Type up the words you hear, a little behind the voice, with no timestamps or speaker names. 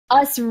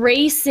Us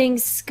racing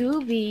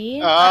Scooby.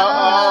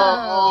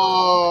 Oh.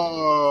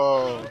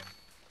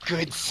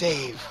 Good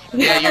save.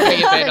 Yeah, you're gonna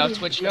get banned off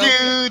Twitch now.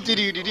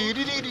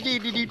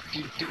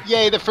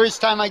 Yay, the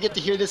first time I get to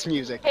hear this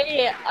music.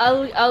 Hey,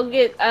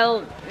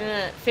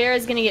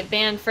 Farrah's gonna get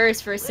banned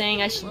first for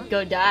saying I should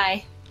go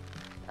die.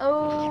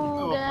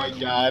 Oh my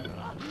god.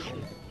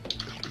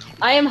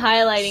 I am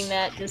highlighting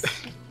that, just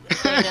so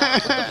you know.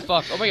 What the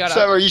fuck? Oh my god.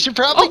 Summer, you should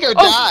probably go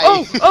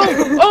die.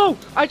 Oh!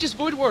 I just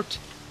void warped.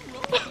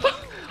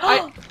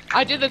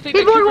 I did the thing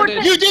that Cooper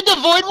did. You did the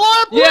void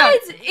warp? Yeah.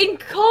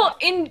 What?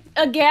 In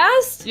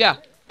Aghast? Yeah.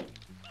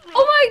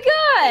 Oh my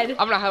god!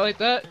 I'm gonna highlight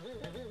that.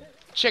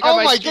 Check out Oh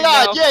my my stream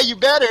god, now. yeah, you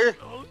better.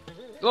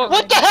 Look.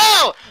 What the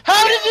hell?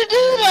 How did you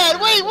do that?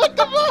 Wait, what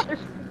the fuck?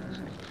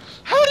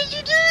 How did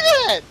you do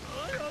that?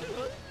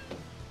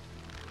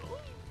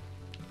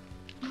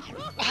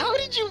 How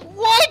did you...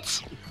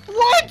 What?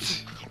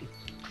 What?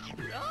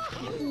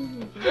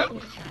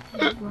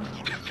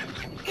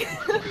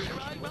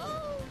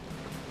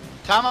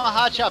 Tama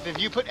Hotchop, if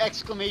you put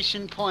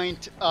exclamation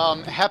point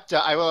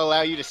Hepta, I will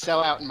allow you to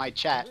sell out in my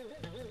chat.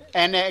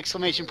 And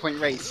exclamation point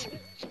race.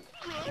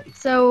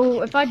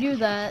 So if I do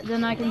that,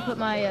 then I can put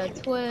my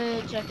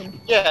Twitch. I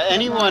can. Yeah,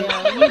 anyone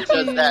my, who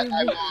does that,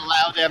 I will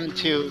allow them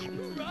to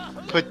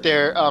put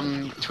their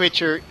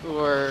Twitch or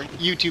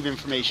YouTube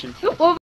information. Well,